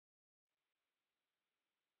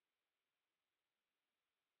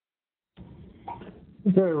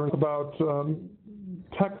Okay, we're about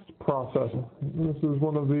text processing. This is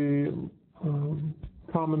one of the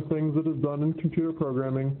common things that is done in computer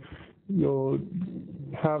programming. You'll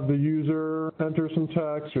have the user enter some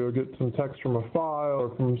text, or you'll get some text from a file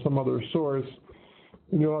or from some other source,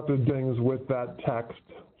 and you'll have to do things with that text,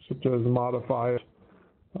 such as modify it,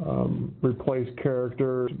 replace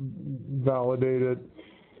characters, validate it,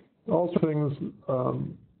 also things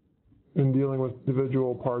in dealing with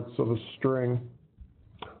individual parts of a string.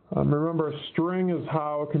 Remember, a string is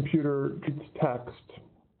how a computer treats text.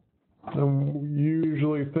 And you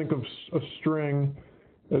usually think of a string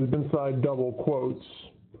as inside double quotes.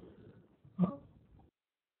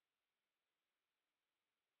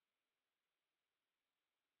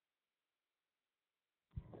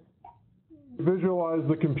 Visualize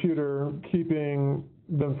the computer keeping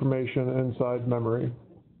the information inside memory.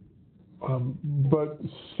 But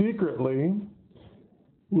secretly,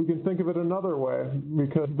 we can think of it another way,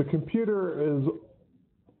 because the computer is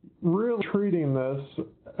really treating this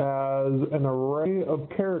as an array of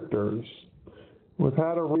characters. We've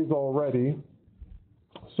had arrays already,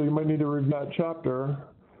 so you might need to review that chapter,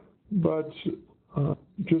 but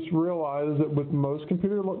just realize that with most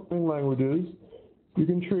computer languages, you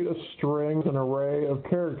can treat a string as an array of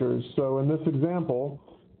characters. So in this example,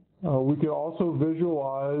 we could also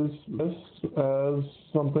visualize this as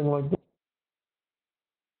something like this.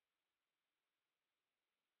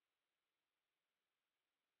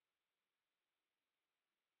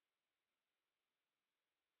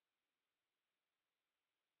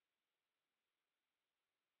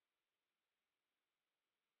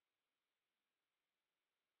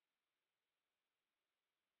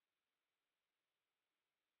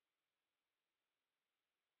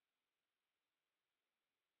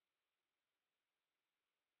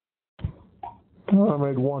 I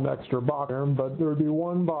made one extra box there, but there would be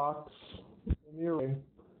one box in the array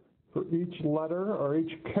for each letter or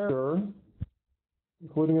each character,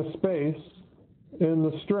 including a space, in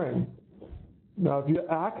the string. Now, if you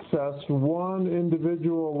access one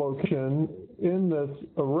individual location in this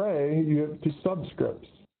array, you have two subscripts.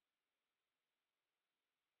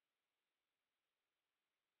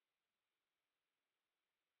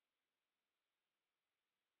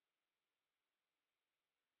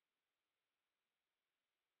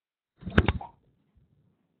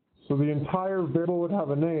 So the entire variable would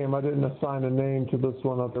have a name. I didn't assign a name to this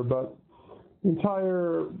one up there, but the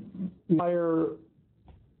entire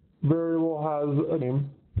variable has a name,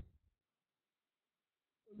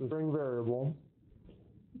 the string variable.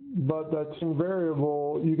 But that string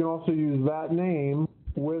variable, you can also use that name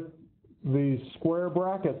with the square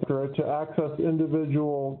bracket to access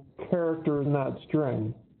individual characters in that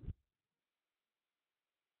string.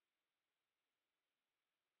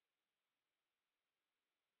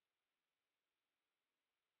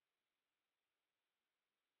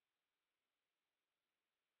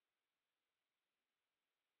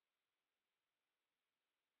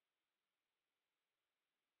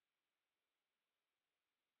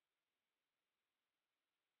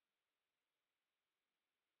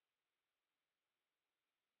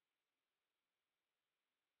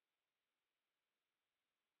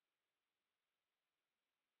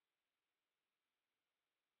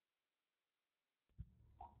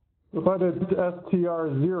 If I did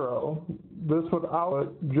str0, this would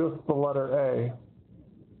output just the letter A.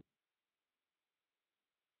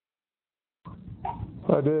 If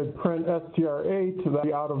I did print str8, that would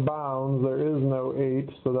be out of bounds. There is no 8,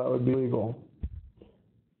 so that would be legal.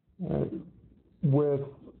 With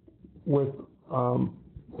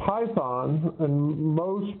Python and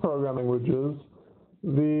most programming languages,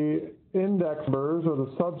 the index numbers or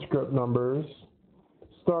the subscript numbers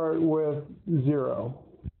start with 0.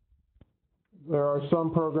 There are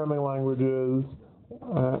some programming languages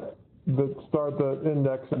that start the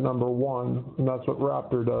index at number 1, and that's what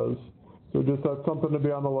Raptor does. So just that's something to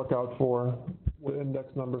be on the lookout for. The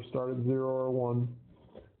index numbers start at 0 or 1.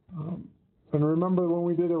 And remember, when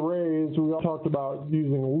we did arrays, we all talked about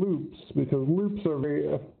using loops, because loops are very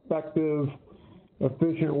effective,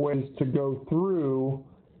 efficient ways to go through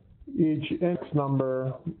each index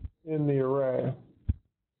number in the array.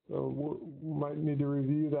 So we might need to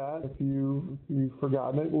review that if you've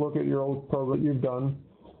forgotten it. Look at your old program that you've done.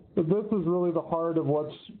 But this is really the heart of what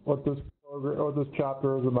this program or this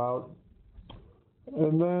chapter is about.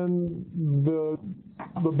 And then the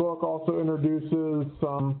book also introduces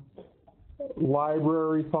some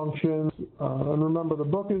library functions. And remember, the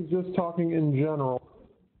book is just talking in general.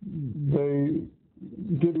 They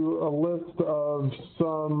give you a list of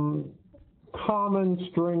some common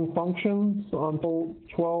string functions on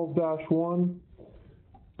 12-1.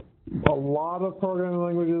 A lot of programming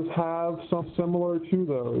languages have some similar to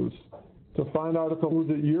those. To find out if the language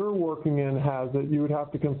that you're working in has it, you would have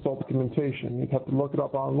to consult documentation. You'd have to look it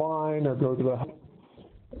up online or go to the help.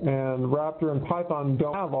 And Raptor and Python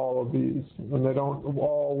don't have all of these, and they don't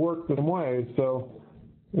all work the same way. So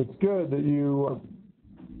it's good that you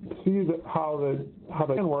see that how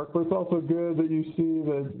they can work, but it's also good that you see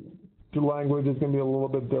that the language is going to be a little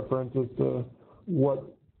bit different as to what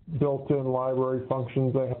built-in library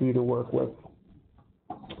functions they have you to work with.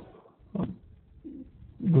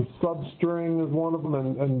 The substring is one of them,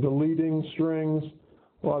 and deleting strings.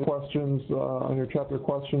 A lot of questions on your chapter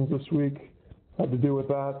questions this week had to do with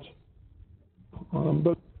that.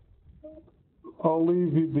 But I'll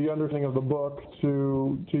leave the understanding of the book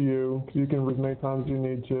to you, so you can read as many times as you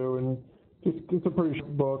need to. And it's a pretty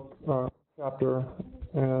short book, chapter,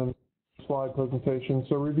 and slide presentation,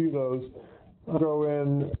 so review those. I'll go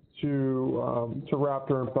in to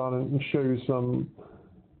Raptor and Python and show you some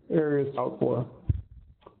areas out for.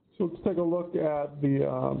 So let's take a look at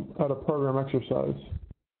a program exercise.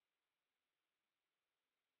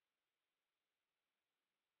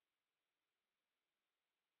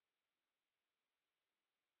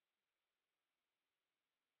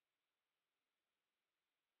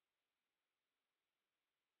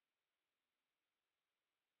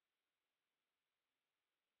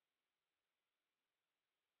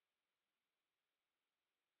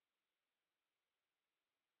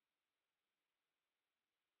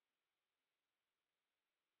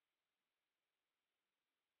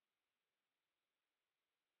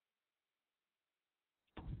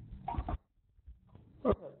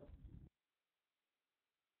 Okay.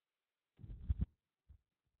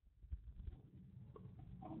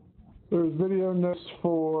 There's video notes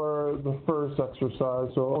for the first exercise,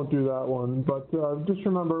 so I won't do that one. But just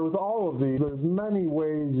remember, with all of these, there's many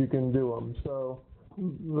ways you can do them. So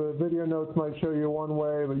the video notes might show you one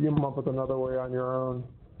way, but you come up with another way on your own.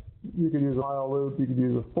 You could use a while loop, you could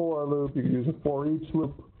use a for loop, you could use a for each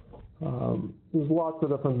loop. There's lots of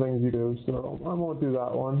different things you do, so I won't do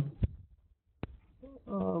that one.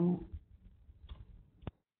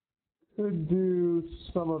 Could do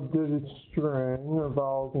sum of digit string, or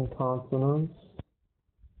vowels and consonants.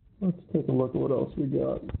 Let's take a look at what else we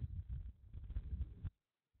got.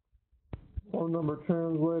 Phone number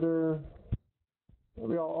translator.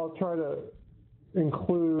 Maybe I'll try to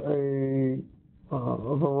include a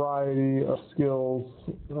variety of skills,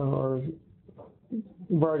 or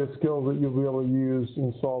variety of skills that you'll be able to use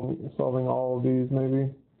in solving all of these,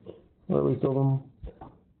 maybe, or at least of them.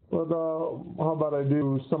 But how about I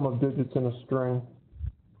do sum of digits in a string?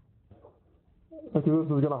 Because this is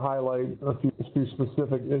going to highlight a few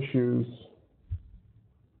specific issues.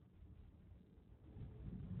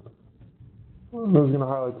 This is going to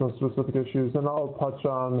highlight some specific issues, and I'll touch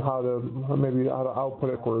on how to output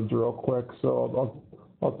it words real quick. So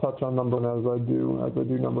I'll touch on number one as I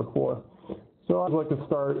do number 4. So I'd like to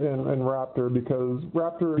start in Raptor, because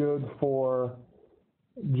Raptor is good for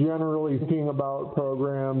generally thinking about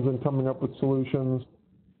programs and coming up with solutions.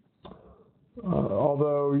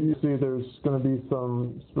 Although you see there's going to be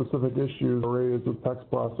some specific issues related to text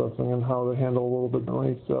processing and how they handle a little bit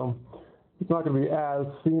differently. So it's not going to be as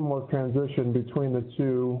seamless transition between the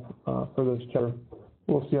two for this chapter.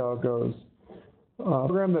 We'll see how it goes.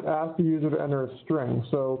 Program that asks the user to enter a string.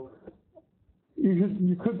 So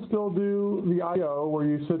you could still do the I/O, where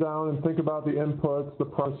you sit down and think about the inputs, the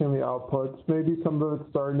processing, the outputs. Maybe some of it's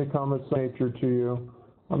starting to come as nature to you.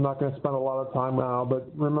 I'm not going to spend a lot of time now, but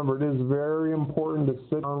remember, it is very important to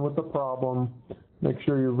sit down with the problem, make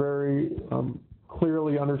sure you're very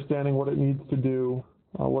clearly understanding what it needs to do,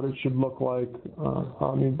 what it should look like,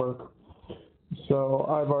 how it needs to work. So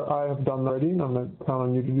I have done that already, and I'm going to count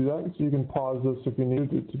on you to do that. So you can pause this if you need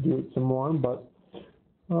to do it some more, but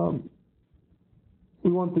we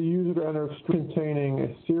want the user to enter a string containing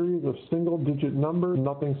a series of single-digit numbers,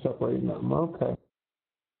 nothing separating them. Okay.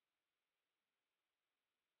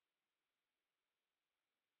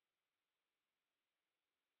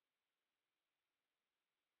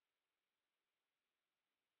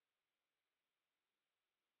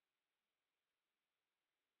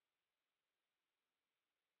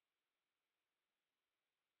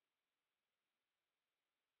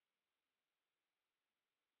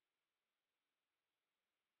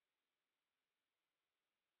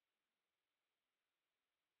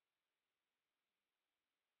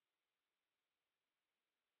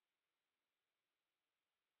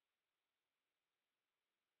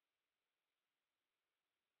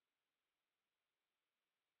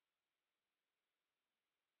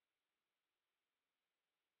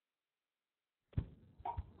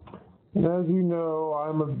 And as you know,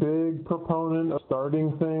 I'm a big proponent of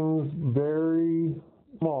starting things very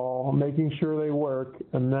small, making sure they work,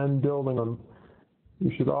 and then building them.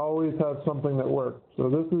 You should always have something that works. So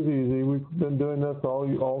this is easy. We've been doing this all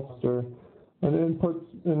semester. An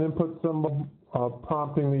input symbol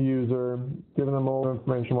prompting the user, giving them all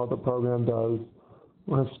information what the program does.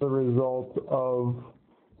 And it's the result of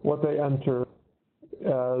what they enter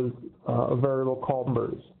as a variable called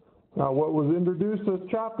numbers. Now, what was introduced this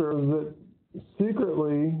chapter is that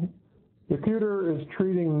secretly the computer is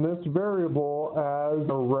treating this variable as an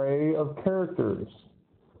array of characters.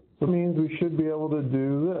 So it means we should be able to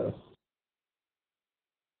do this.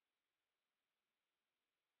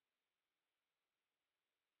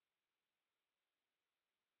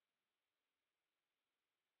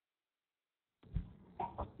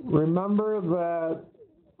 Remember that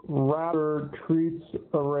Raptor treats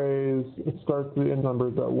arrays, it starts the int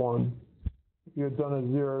numbers at 1. If you had done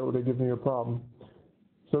a 0, it would have given you a problem.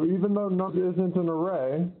 So even though numbers isn't an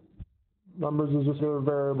array, numbers is just a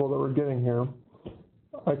variable that we're getting here,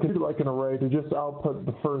 I can treat it like an array to just output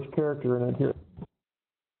the first character in it here.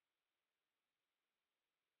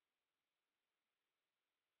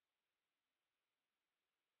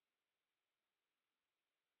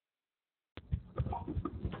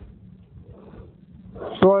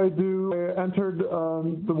 So I entered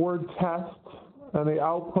the word test, and the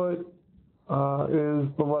output is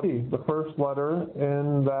the letter T, the first letter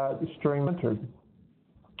in that string entered.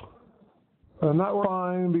 And that was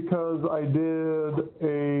fine because I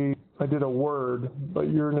did a word,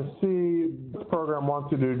 but you're going to see this program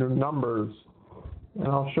wants you to do numbers. And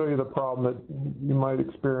I'll show you the problem that you might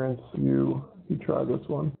experience if you try this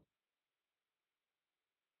one.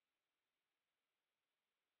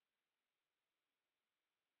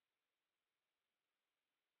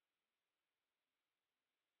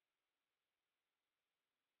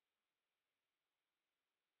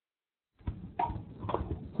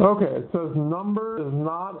 Okay, it says number is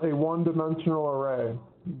not a one-dimensional array.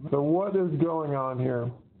 So what is going on here?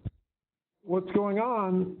 What's going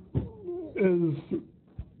on is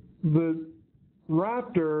the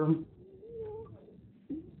Raptor,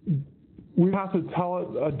 we have to tell it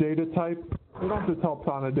a data type. We don't have to tell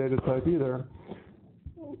Python a data type either.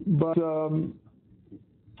 But the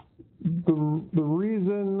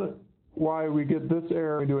reason why we get this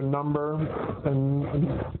error, we do a number and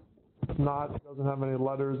it doesn't have any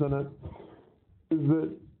letters in it, is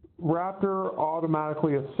that Raptor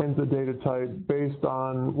automatically assigns a data type based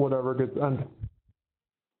on whatever gets entered.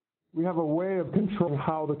 We have a way of controlling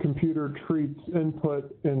how the computer treats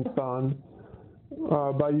input in Python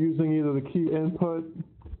by using either the key input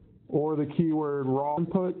or the keyword raw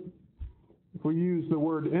input. If we use the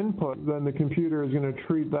word input, then the computer is going to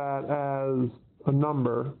treat that as a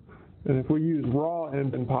number. And if we use raw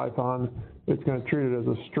in Python, it's going to treat it as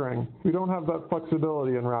a string. We don't have that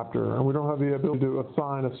flexibility in Raptor, and we don't have the ability to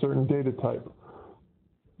assign a certain data type.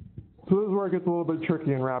 So this is where it gets a little bit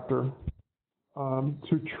tricky in Raptor.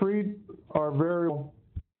 To treat our variable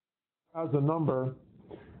as a number,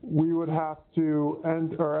 we would have to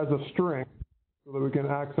enter as a string so that we can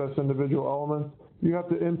access individual elements. You have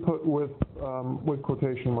to input with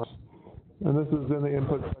quotation marks. And this is in the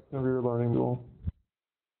input section of your learning tool.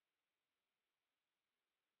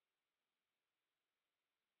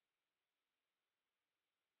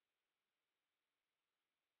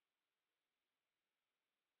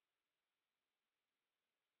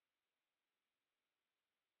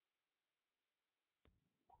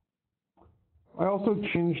 I also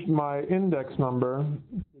changed my index number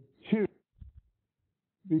to 2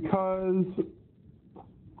 because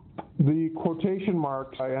the quotation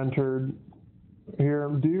marks I entered here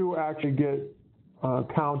do actually get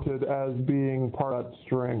counted as being part of that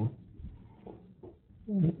string.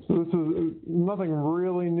 So this is nothing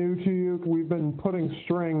really new to you. We've been putting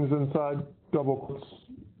strings inside double quotes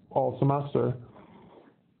all semester.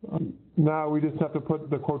 Now we just have to put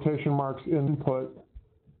the quotation marks input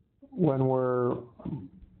when we're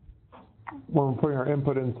putting our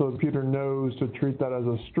input in, so the computer knows to treat that as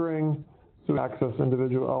a string to access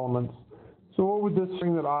individual elements. So what would this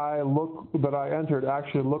string that I entered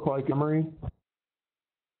actually look like in memory?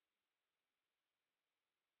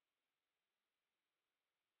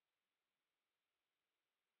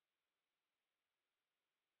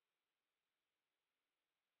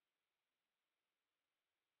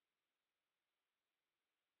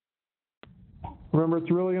 Remember,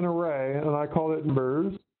 it's really an array, and I called it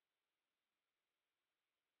numbers.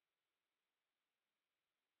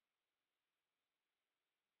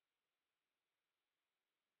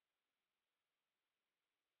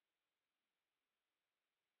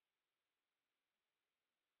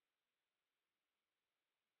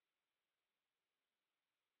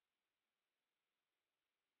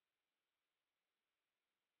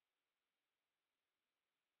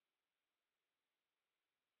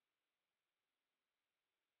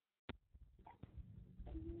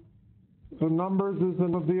 So numbers is the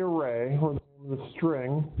name of the array, or the name of the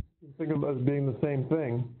string. You can think of it as being the same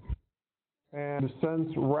thing. And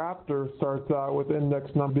since Raptor starts out with index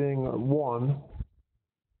number being 1,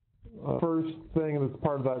 first thing that's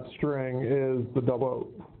part of that string is the double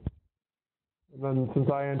quote. And then since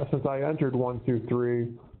I entered 1, 2, 3,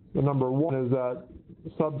 the number 1 is at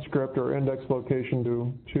subscript or index location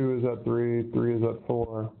 2 is at 3, 3 is at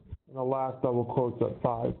 4, and the last double quote's at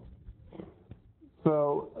 5.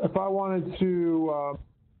 So if I wanted to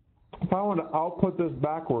output this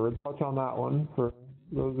backwards, touch on that one for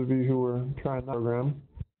those of you who were trying that program.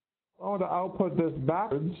 If I want to output this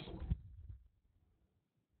backwards,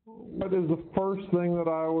 what is the first thing that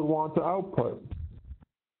I would want to output?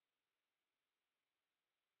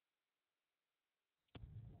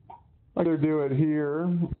 I could do it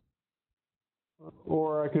here,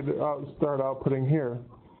 or I could start outputting here.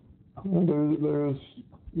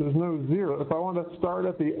 There's no 0. If I want to start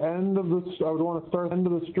at the end of this, I would want to start at the end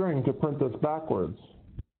of the string to print this backwards.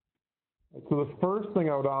 So the first thing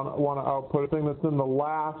I would want to output is the thing that's in the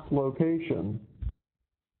last location.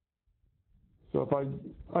 So if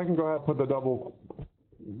I can go ahead and put the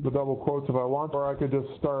double quotes if I want, or I could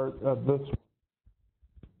just start at this.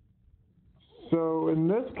 So in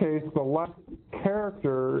this case, the last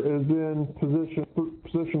character is in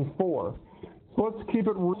position 4. So let's keep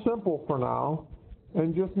it simple for now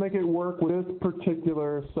and just make it work with this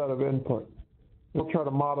particular set of input. We'll try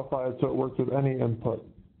to modify it so it works with any input.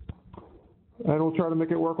 And we'll try to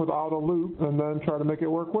make it work without a loop, and then try to make it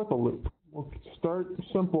work with a loop. We'll start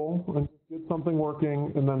simple and get something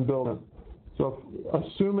working, and then build it. So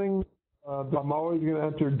assuming that I'm always going to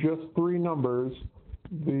enter just 3 numbers,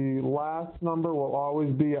 the last number will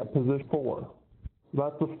always be at position 4. So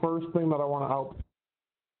that's the first thing that I want to output.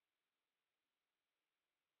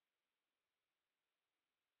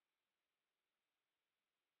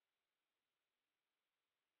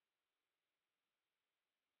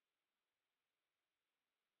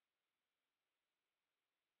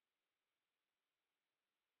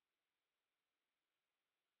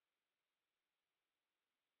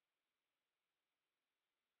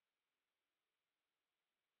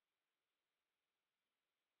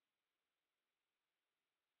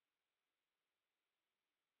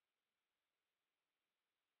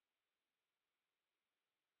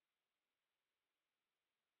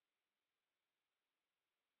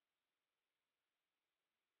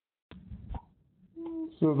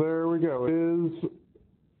 So there we go. It is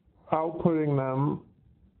outputting them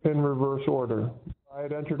in reverse order. I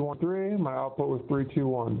had entered 1, 3, my output was 3, 2,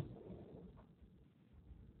 1.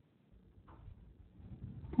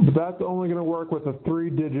 But that's only going to work with a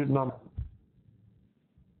 3-digit number.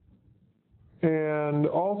 And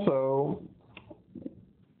also,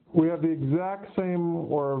 we have the exact same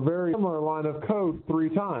or a very similar line of code 3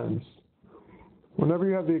 times. Whenever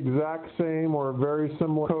you have the exact same or very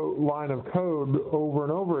similar line of code over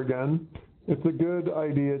and over again, it's a good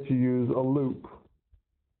idea to use a loop.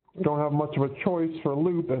 We don't have much of a choice for a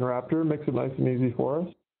loop in Raptor. It makes it nice and easy for us.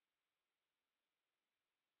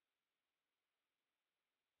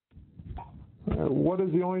 What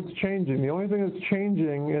is the only thing that's changing? The only thing that's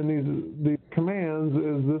changing in these commands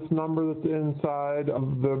is this number that's inside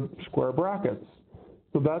of the square brackets.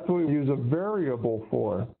 So that's what we use a variable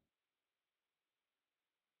for.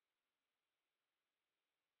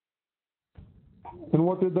 And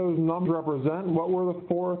what did those numbers represent? What were the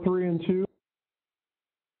 4, 3, and 2?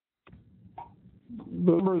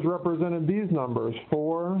 The numbers represented these numbers,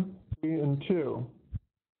 4, 3, and 2.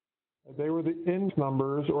 They were the index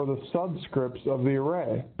numbers or the subscripts of the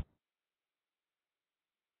array.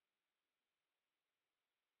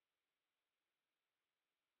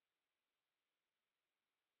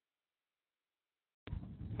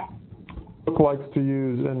 Book likes to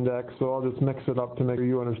use index, so I'll just mix it up to make sure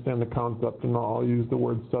you understand the concept, and I'll use the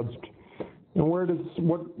word subscript. And what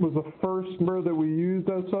was the first number that we used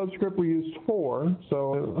as subscript? We used 4,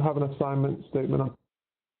 so I have an assignment statement up.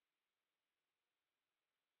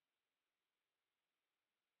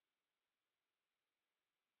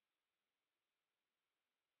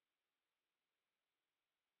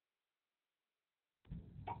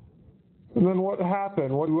 And then what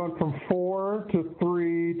happened? We went from 4 to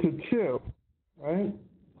 3 to 2, right?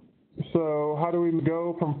 So how do we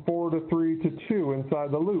go from 4 to 3 to 2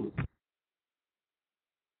 inside the loop?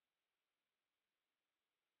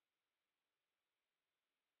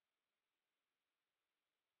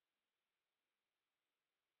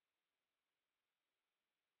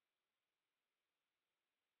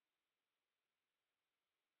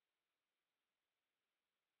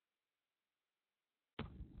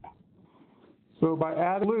 So by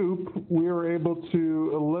adding a loop, we were able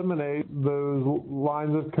to eliminate those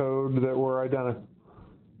lines of code that were identical.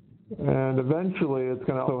 And eventually it's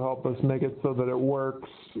going to also help us make it so that it works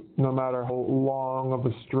no matter how long of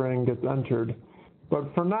a string gets entered.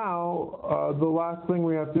 But for now, the last thing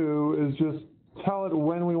we have to do is just tell it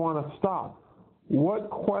when we want to stop. What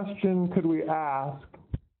question could we ask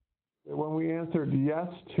that when we answered yes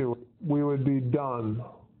to it, we would be done?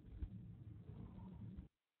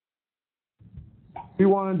 We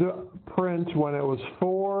wanted to print when it was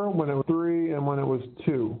 4, when it was 3, and when it was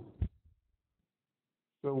 2.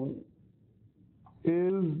 So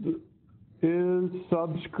is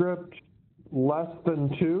subscript less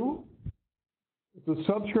than 2? If the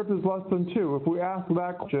subscript is less than 2, if we ask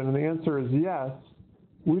that question and the answer is yes,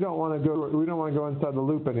 we don't want to go inside the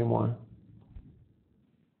loop anymore.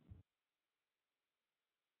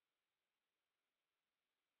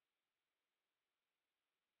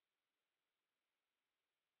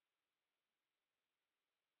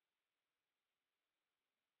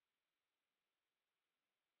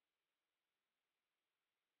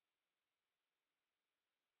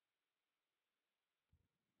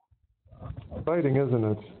 Exciting, isn't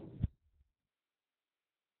it?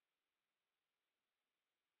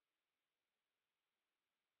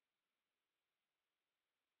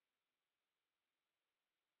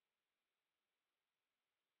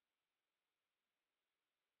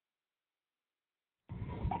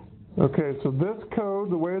 Okay, so this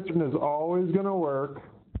code, the way it's written, is always going to work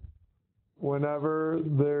whenever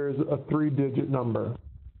there's a 3-digit number.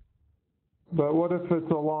 But what if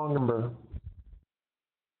it's a long number?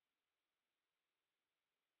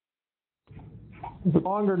 If it's a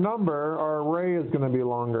longer number, our array is going to be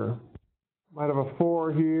longer. Might have a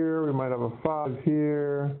 4 here, we might have a 5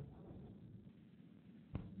 here.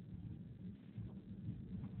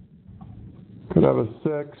 Could have a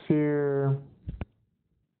 6 here.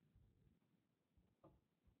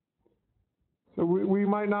 So we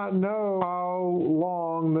might not know how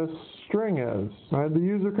long this string is. Right? The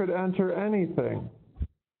user could enter anything.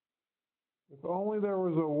 If only there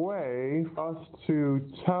was a way for us to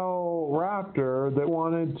tell Raptor that we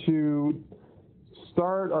wanted to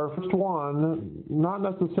start our first one, not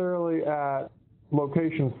necessarily at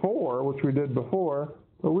location 4, which we did before,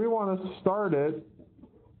 but we want to start it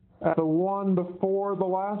at the one before the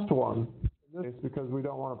last one. In this case, because we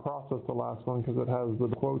don't want to process the last one because it has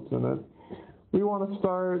the quotes in it. We want to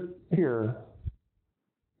start here.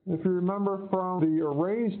 If you remember from the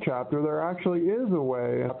arrays chapter, there actually is a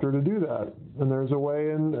way after to do that. And there's a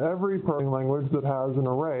way in every programming language that has an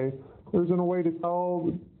array. There's a way to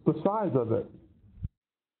tell the size of it.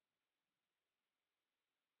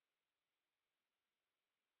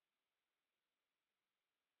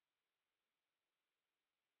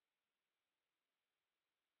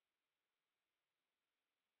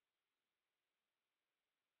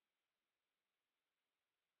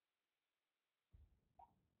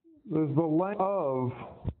 There's the length of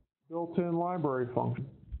built-in library function,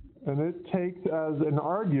 and it takes as an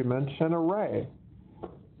argument an array.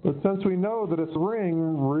 But since we know that a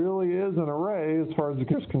string really is an array as far as the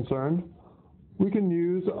computer is concerned, we can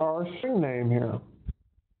use our string name here.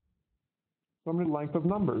 So I'm going to length of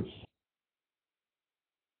numbers.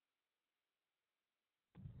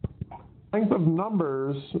 Length of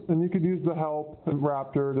numbers, and you could use the help in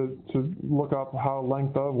Raptor to look up how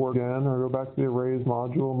length of works again, or go back to the arrays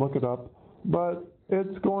module and look it up. But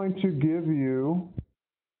it's going to give you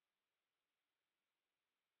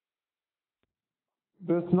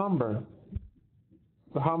this number.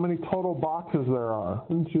 So how many total boxes there are?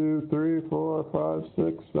 1, 2, 3, 4, 5,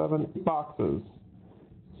 6, 7, 8 boxes.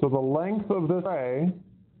 So the length of this array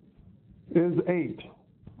is 8.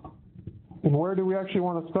 And where do we actually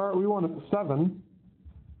want to start? We want it 7.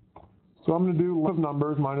 So I'm going to do length of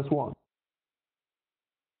numbers minus 1.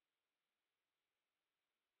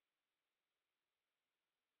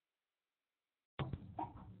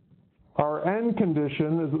 Our end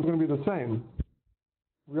condition is going to be the same.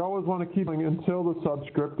 We always want to keep going until the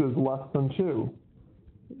subscript is less than 2.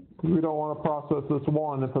 Because we don't want to process this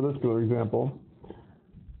 1 for this particular example.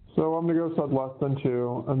 So I'm going to go sub less than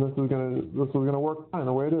 2, and this is going to work fine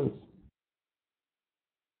the way it is.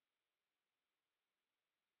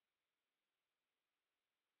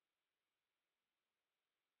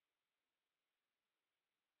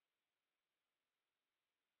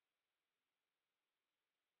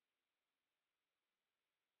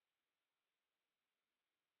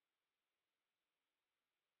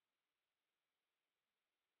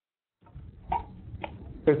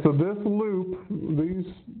 Okay, so this loop,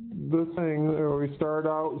 this thing, we start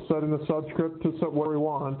out setting the subscript to set what we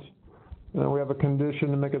want, And then we have a condition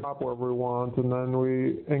to make it stop wherever we want, and then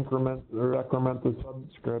we increment or decrement the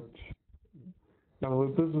subscript.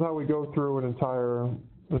 Now, this is how we go through an entire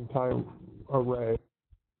array,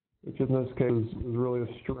 which in this case is really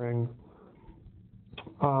a string.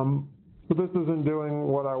 But this isn't doing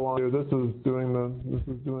what I want to do. This is doing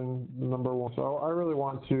the number one. So I really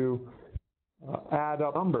want to add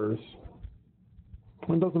up numbers.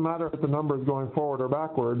 It doesn't matter if the number is going forward or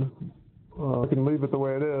backward. I can leave it the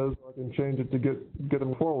way it is. I can change it to get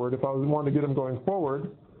them forward. If I wanted to get them going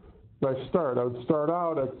forward, I would start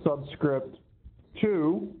out at subscript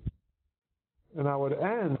 2, and I would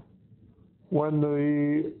end when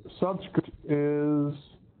the subscript is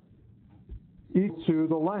equal to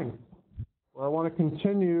the length. Or I want to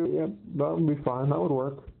continue, yeah, that would be fine, that would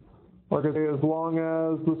work. Like I say, as long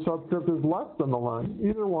as the subscript is less than the length,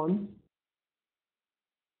 either one.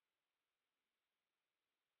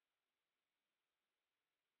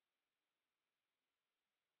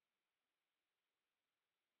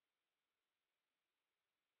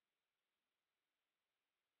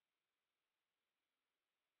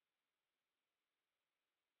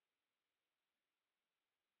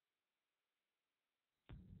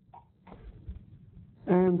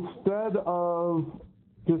 Instead of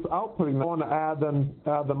just outputting them, I want to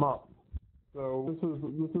add them up. So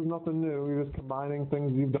this is nothing new. You're just combining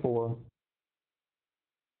things you've done before.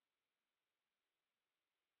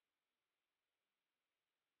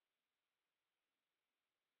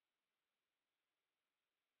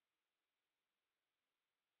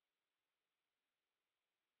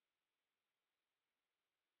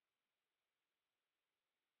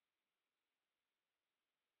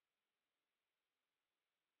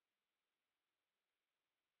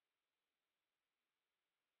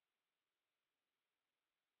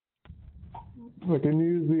 I can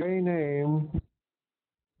use the array name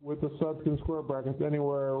with the subscript square brackets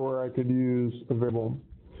anywhere where I could use a variable.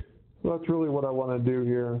 So that's really what I want to do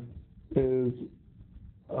here is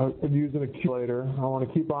use an accumulator. I want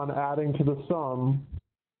to keep on adding to the sum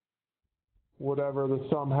whatever the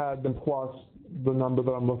sum had been plus the number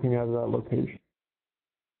that I'm looking at that location.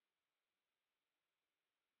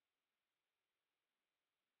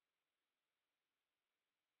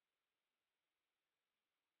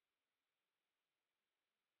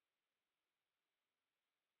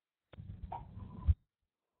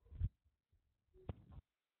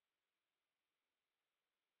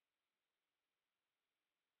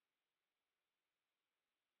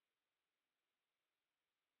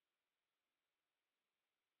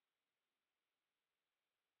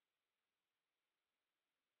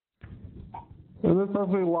 And this is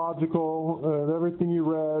perfectly logical. Everything you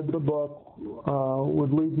read in the book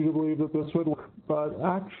would lead you to believe that this would work. But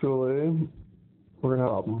actually, we're going to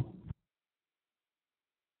have a problem.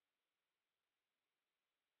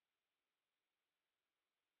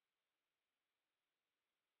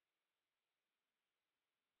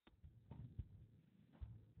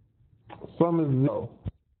 Sum is 0.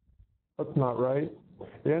 That's not right.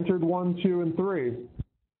 I entered 1, 2, and 3.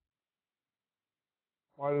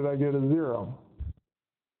 Why did I get a 0?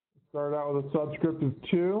 Start out with a subscript of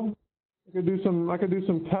 2. I could do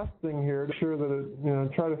some testing here to ensure that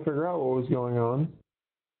it, try to figure out what was going on.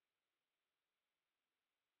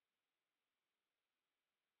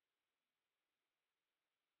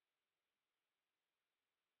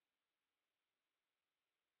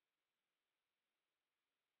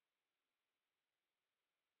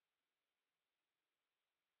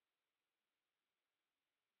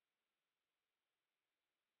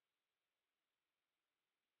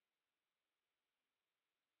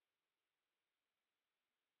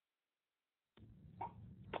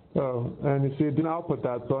 So, and you see it didn't output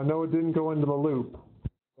that, so I know it didn't go into the loop.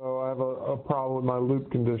 So I have a problem with my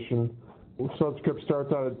loop condition. Subscript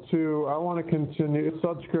starts out at 2. I want to continue.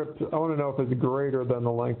 Subscript, I want to know if it's greater than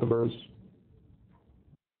the length of verse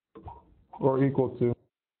or equal to.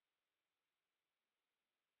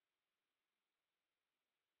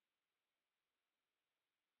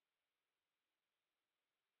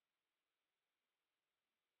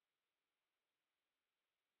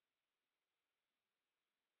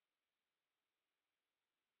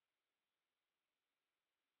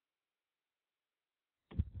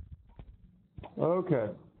 Okay,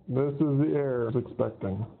 this is the error it's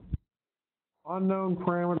expecting. Unknown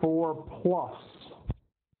parameter for plus.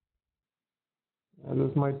 And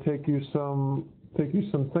this might take you some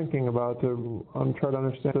thinking about to try to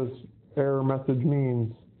understand what this error message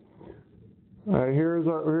means. All right, here's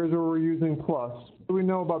where we're using plus. What do we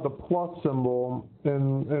know about the plus symbol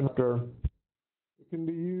in Raptor? It can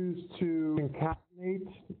be used to concatenate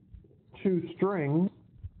two strings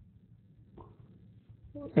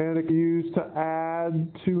and it can be used to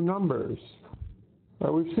add two numbers.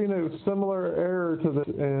 We've seen a similar error to this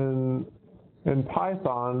in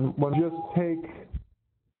Python when you just take,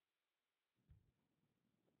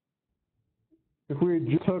 if we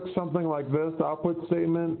just took something like this output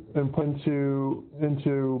statement and put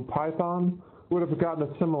into Python, we would have gotten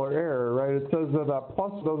a similar error, right? It says that that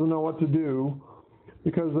plus doesn't know what to do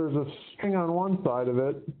because there's a string on one side of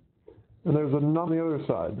it and there's a number on the other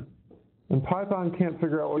side. And Python can't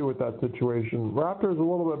figure out what to do with that situation. Raptor is a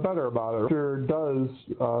little bit better about it. Raptor does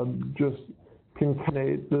just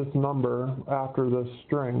concatenate this number after this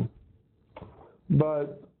string.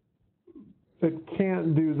 But it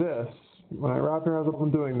can't do this. Raptor has a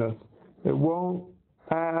problem doing this. It won't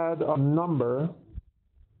add a number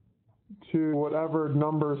to whatever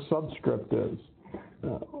number subscript is.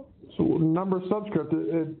 So number subscript,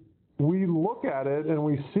 we look at it and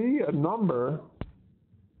we see a number,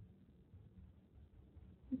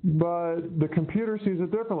 but the computer sees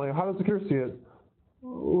it differently. How does the computer see it?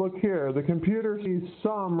 Look here, the computer sees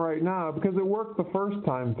sum right now because it worked the first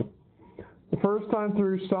time. The first time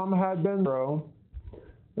through, sum had been 0,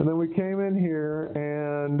 and then we came in here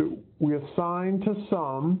and we assigned to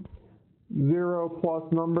sum 0 plus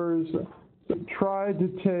numbers. It tried to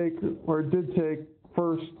take, or it did take,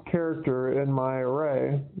 first character in my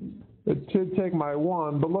array. It did take my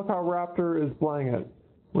 1, but look how Raptor is playing it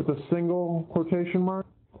with a single quotation mark.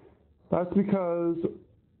 That's because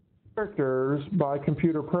characters by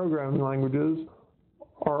computer programming languages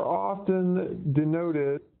are often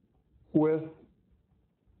denoted with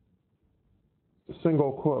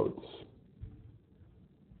single quotes.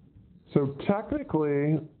 So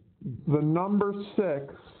technically, the number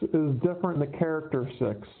 6 is different than the character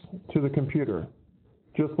 6 to the computer,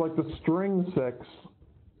 just like the string 6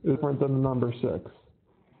 is different than the number 6.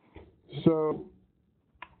 So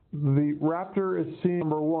the Raptor is seeing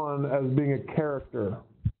number 1 as being a character.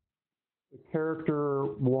 The character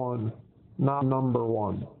 1, not number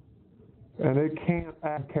 1. And it can't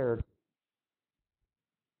add characters.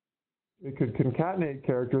 It could concatenate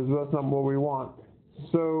characters, but that's not what we want.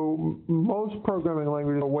 So most programming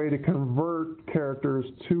languages have a way to convert characters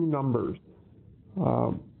to numbers.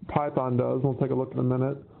 Python does. We'll take a look in a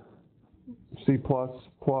minute. C++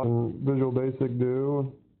 and Visual Basic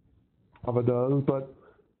do. Java does, but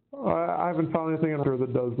I haven't found anything in here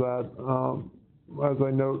that does that, as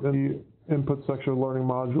I note in the input section of the learning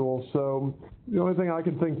module. So the only thing I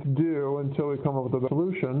can think to do until we come up with a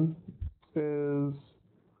solution is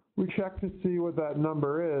we check to see what that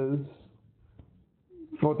number is,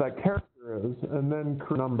 what that character is, and then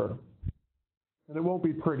create a number. And it won't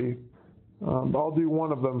be pretty. I'll do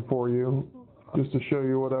one of them for you just to show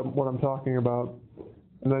you what I'm talking about,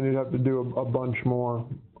 and then you'd have to do a bunch more.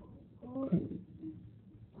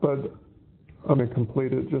 But I'm going to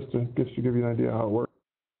complete it just to give you an idea how it works.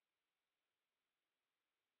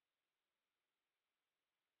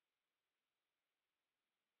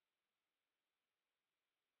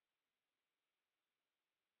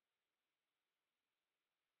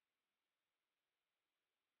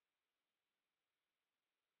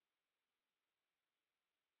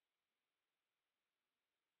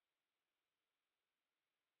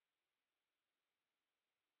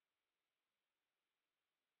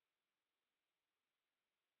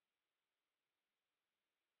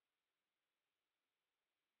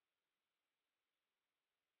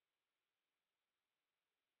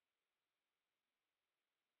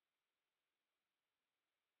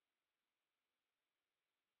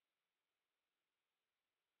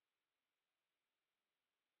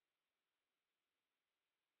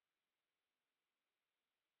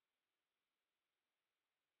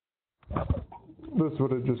 This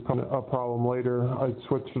would have just come a problem later. I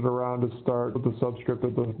switched it around to start with the subscript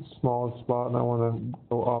at the smallest spot, and I want to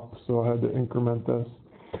go up, so I had to increment this.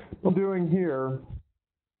 What I'm doing here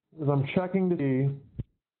is I'm checking to see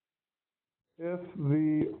if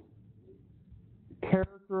the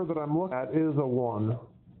character that I'm looking at is a 1.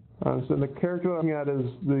 So the character I'm looking at is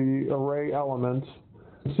the array element.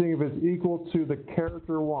 I'm seeing if it's equal to the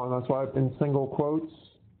character 1. That's why I've in single quotes.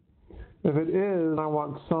 If it is, I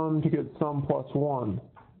want sum to get sum plus 1.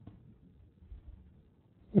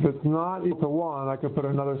 If it's not equal to 1, I could put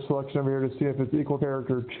another selection over here to see if it's equal to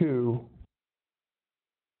character 2.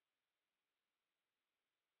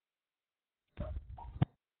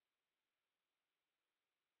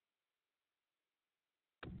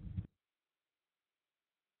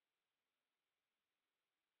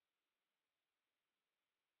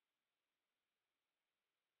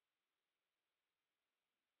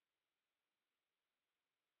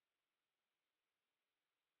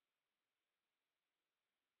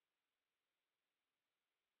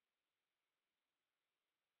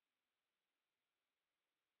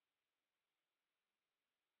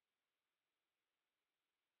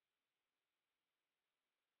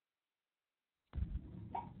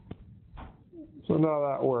 So now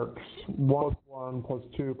that works. 1 plus 1 plus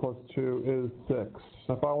 2 plus 2 is 6.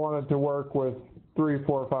 If I wanted to work with 3,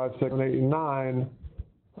 4, 5, 6, 7, 8, and 9,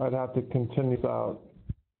 I'd have to continue this out.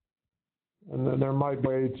 And then there might be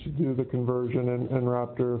a way to do the conversion in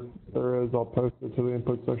Raptor. If there is, I'll post it to the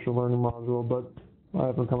input section learning module, but I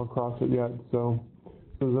haven't come across it yet. So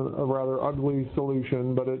this is a rather ugly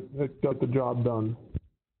solution, but it got the job done.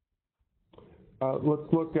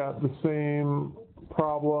 Let's look at the same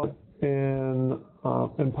problem in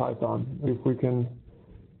Python. If we can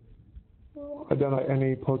identify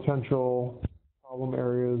any potential problem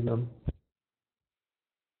areas.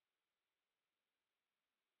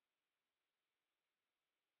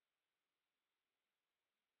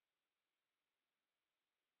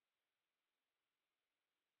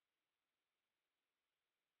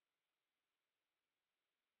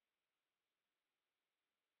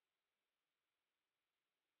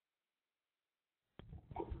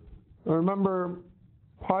 Remember,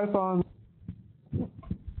 Python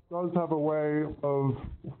does have a way of,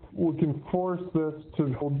 we can force this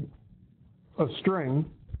to hold a string,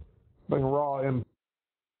 like raw input.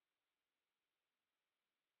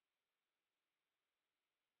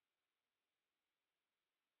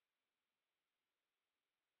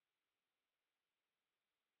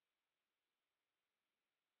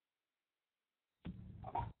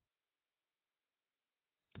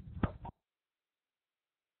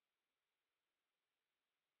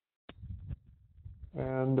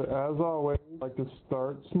 And as always, I like to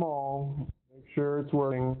start small, make sure it's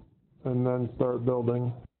working, and then start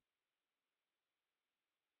building.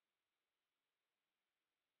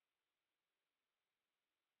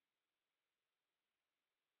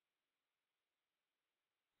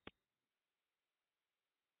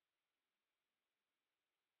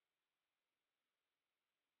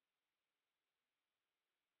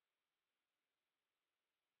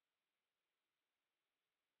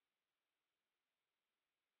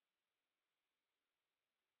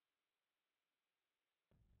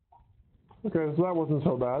 Okay, so that wasn't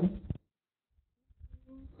so bad.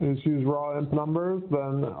 Just use raw input numbers,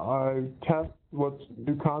 then I test what's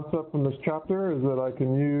new concept from this chapter is that I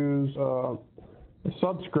can use a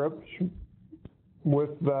subscript with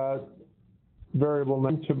that variable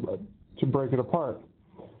name to break it apart.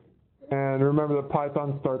 And remember that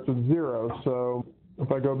Python starts with 0, so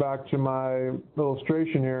if I go back to my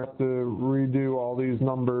illustration here, I have to redo all these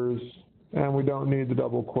numbers, and we don't need the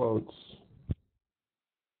double quotes.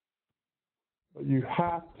 But you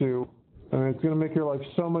have to, and it's going to make your life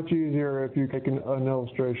so much easier if you take an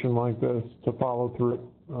illustration like this to follow through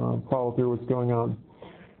what's going on.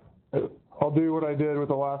 I'll do what I did with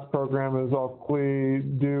the last program is I'll quickly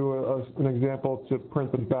do an example to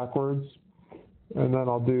print them backwards, and then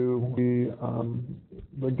I'll do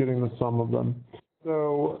the getting the sum of them.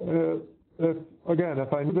 So if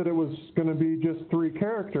I knew that it was going to be just 3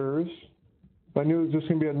 characters, if I knew it was just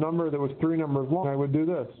going to be a number that was 3 numbers long, I would do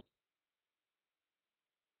this.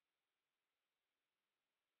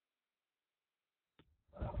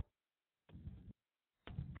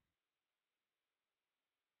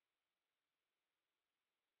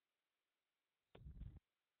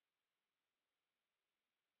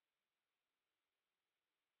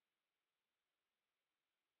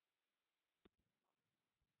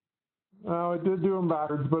 It did do them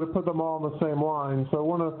backwards, but it put them all on the same line. So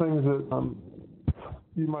one of the things that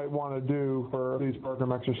you might want to do for these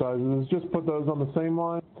program exercises is just put those on the same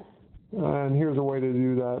line. And here's a way to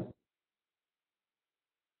do that.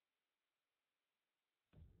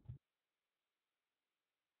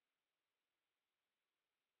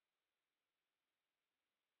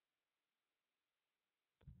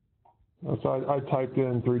 So I typed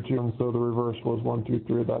in 3, 2, and so the reverse was 1, 2,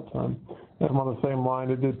 3 at that time. And I'm on the same line.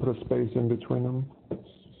 It did put a space in between them. It's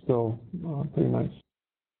still pretty nice.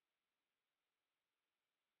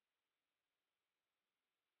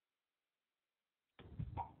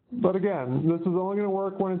 But again, this is only going to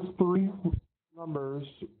work when it's 3 numbers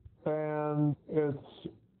and it's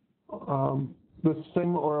the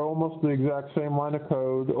same or almost the exact same line of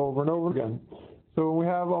code over and over again. So when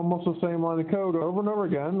we have almost the same line of code over and over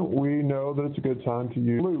again, we know that it's a good time to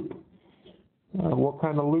use loop. What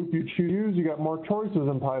kind of loop you choose, you got more choices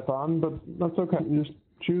in Python, but that's okay. You just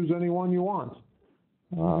choose any one you want.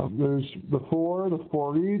 There's the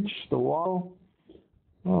for each, the while.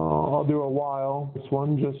 I'll do a while. This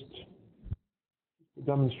one just to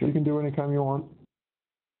demonstrate. You can do anytime you want.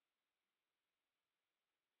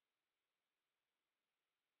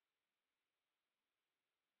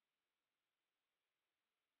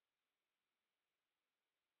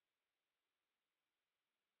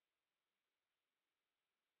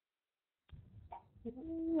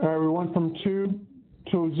 All right, we went from 2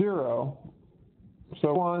 to 0.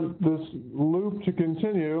 So we want this loop to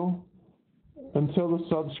continue until the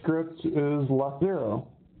subscript is less 0.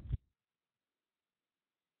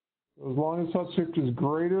 As long as subscript is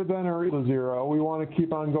greater than or equal to 0, we want to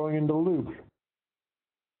keep on going into loop.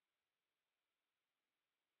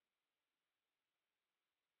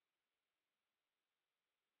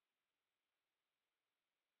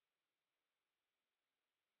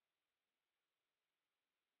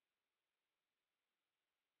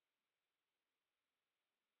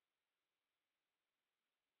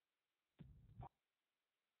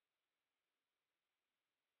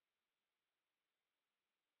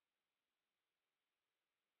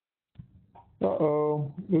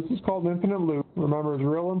 Uh-oh, this is called infinite loop. Remember, it's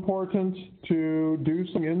real important to do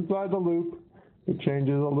something inside the loop that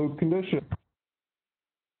changes a loop condition.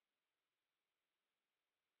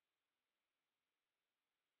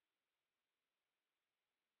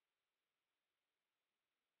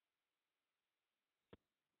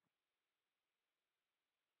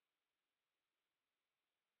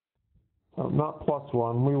 Oh, not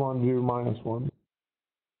 +1, we want to do -1.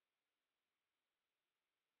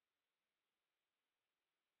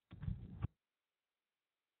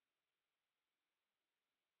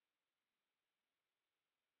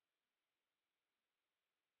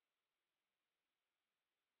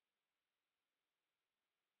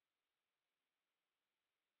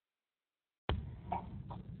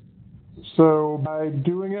 So by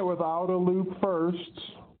doing it without a loop first,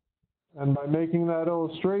 and by making that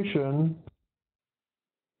illustration,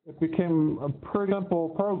 it became a pretty simple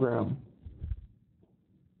program.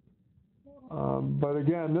 But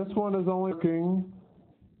again, this one is only looking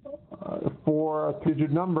for a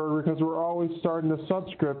 3-digit number because we're always starting the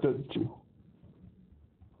subscript at 2.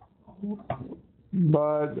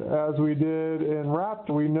 But as we did in Raptor,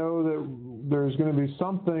 we know that there's going to be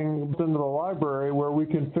something into the library where we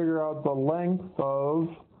can figure out the length of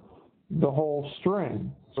the whole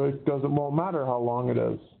string. So it won't matter how long it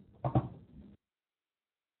is.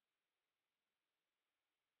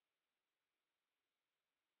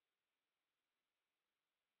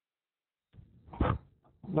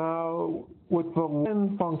 Now, with the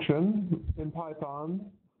len function in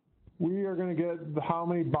Python, we are going to get how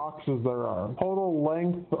many boxes there are, total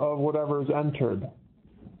length of whatever is entered.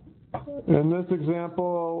 In this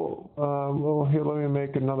example, well, here, let me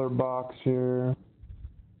make another box here.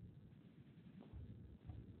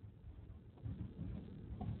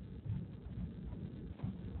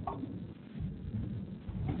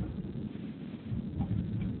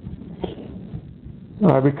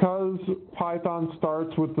 Because Python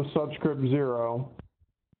starts with the subscript 0,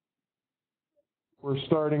 we're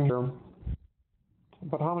starting here.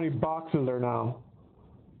 But how many boxes are there now?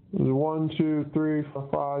 There's 1, 2, 3, 4,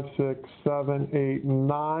 5, 6, 7, 8,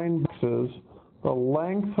 9 boxes. The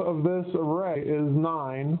length of this array is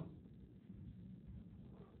 9.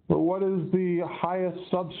 But what is the highest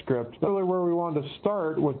subscript? That's really where we want to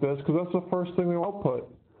start with this, because that's the first thing we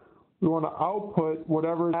output. We want to output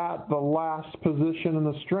whatever's at the last position in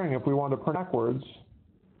the string if we want to print backwards.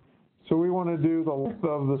 So we want to do the length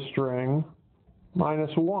of the string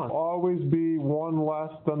 -1. Always be 1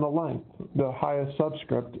 less than the length, the highest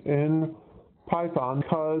subscript in Python,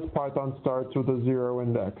 because Python starts with a 0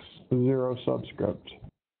 index, 0 subscript.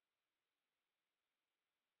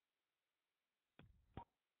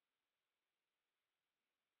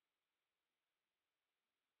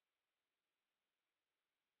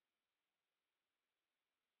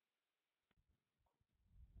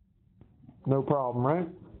 No problem, right?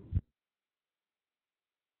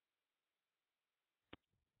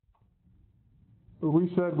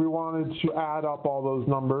 We said we wanted to add up all those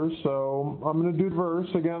numbers, so I'm going to do verse.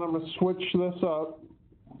 Again, I'm going to switch this up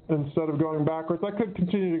instead of going backwards. I could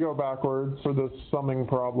continue to go backwards for this summing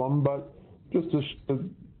problem, but just to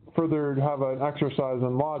further have an exercise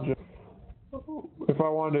in logic, if I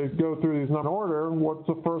wanted to go through these numbers in order, what's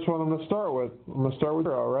the first one I'm going to start with? I'm going to start with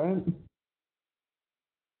 0, right?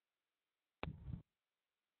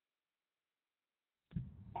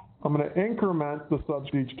 I'm going to increment the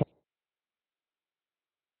subscript each time.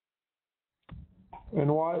 And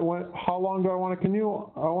how long do I want to continue?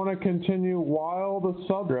 I want to continue while the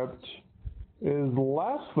subscript is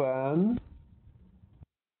less than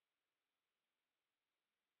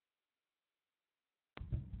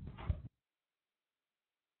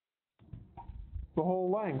the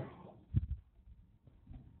whole length.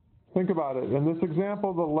 Think about it. In this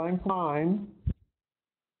example, the length 9,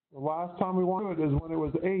 the last time we want to do it is when it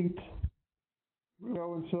was 8. We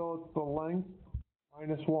go until it's the length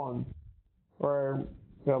 -1. Or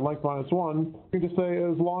length minus 1, we can just say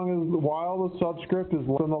as long as while the subscript is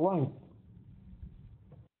less than the length.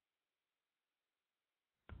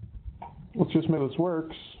 Let's just make this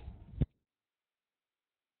works.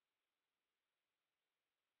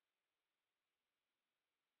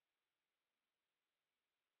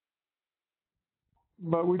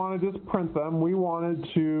 But we want to just print them. We wanted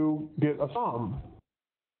to get a sum.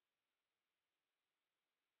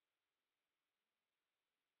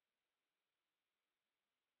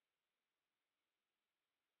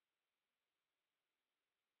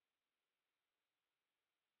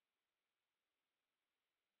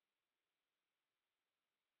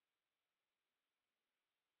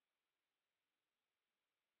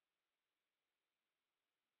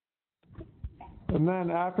 And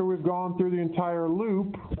then after we've gone through the entire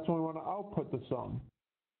loop, that's when we want to output the sum.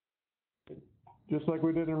 Just like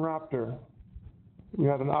we did in Raptor. We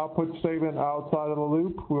had an output statement outside of the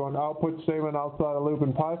loop. We want an output statement outside of the loop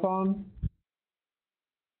in Python.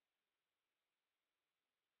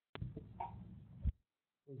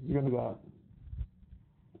 This is going to do that.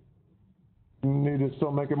 We need to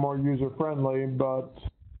still make it more user-friendly, but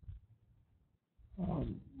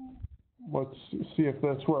let's see if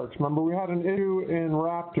this works. Remember, we had an issue in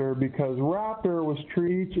Raptor because Raptor was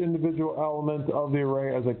treating each individual element of the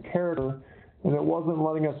array as a character, and it wasn't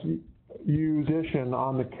letting us use addition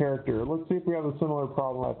on the character. Let's see if we have a similar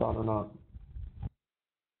problem with Python or not.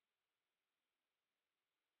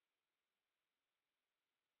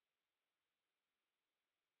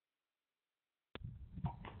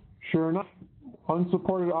 Sure enough,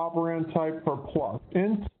 unsupported operand type for plus,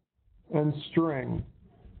 int and string.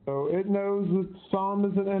 So it knows that sum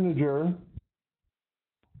is an integer,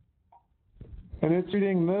 and it's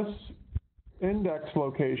treating this index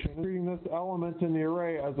location, treating this element in the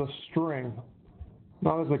array as a string,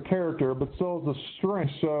 not as a character, but still as a string.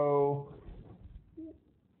 So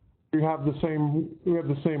we have the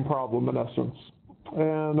same problem in essence.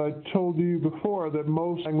 And I told you before that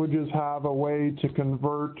most languages have a way to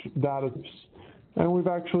convert data types. And we've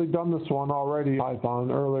actually done this one already in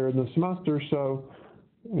Python earlier in the semester, so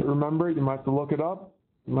remember it, you might have to look it up,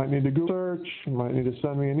 you might need to Google search, you might need to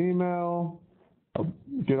send me an email,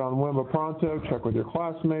 get on Wimba Pronto, check with your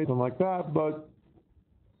classmates, and like that. But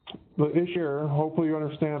the issue here, hopefully you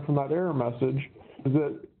understand from that error message, is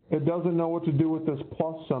that it doesn't know what to do with this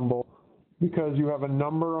plus symbol because you have a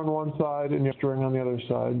number on one side and your string on the other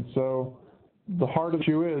side. So the hard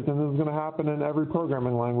issue is, and this is going to happen in every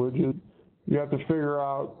programming language, is you have to figure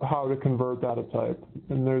out how to convert data type.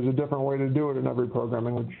 And there's a different way to do it in every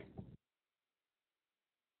programming language.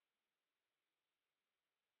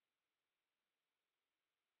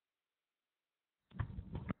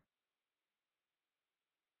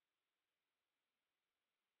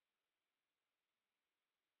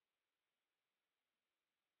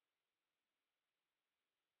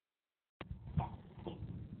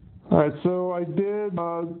 All right, so I did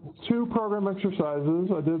 2 program exercises.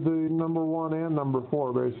 I did the number 1 and number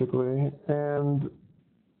 4, basically. And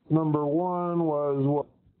number 1 was, what,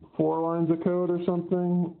 4 lines of code or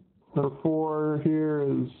something? Number 4 here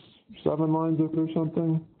is 7 lines of code or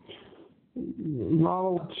something. Not a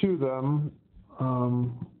lot to them.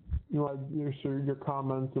 You add your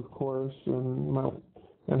comments, of course, and you might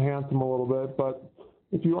enhance them a little bit. But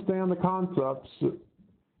if you understand the concepts,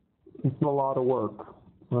 it's a lot of work.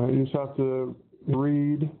 Right, you just have to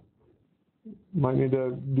read, might need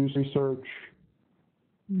to do some research,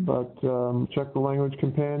 but check the language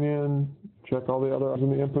companion, check all the other items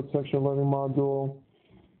in the input section learning module,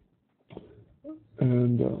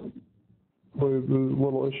 and the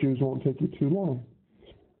little issues won't take you too long.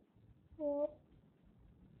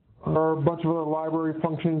 There are a bunch of other library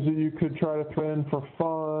functions that you could try to throw in for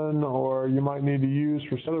fun, or you might need to use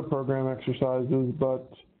for some other program exercises, but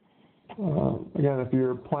again, if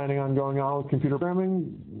you're planning on going on with computer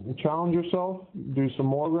programming, challenge yourself, do some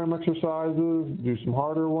more program exercises, do some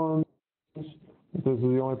harder ones. If this is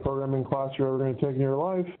the only programming class you're ever going to take in your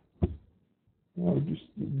life, just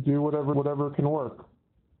do whatever can work.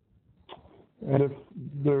 And if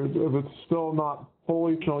it's still not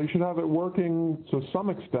fully functional, you should have it working to some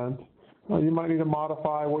extent. You might need to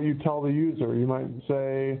modify what you tell the user. You might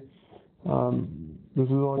say, this is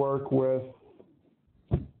going to work with,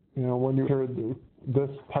 when you hear this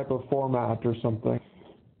type of format or something.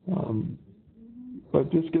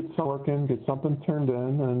 But just get some work in, get something turned in,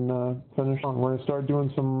 and finish on. We're going to start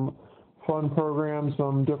doing some fun programs,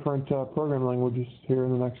 some different programming languages here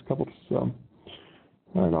in the next couple of weeks. So,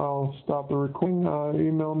 all right, I'll stop the recording.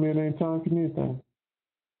 Email me at any time if you need anything.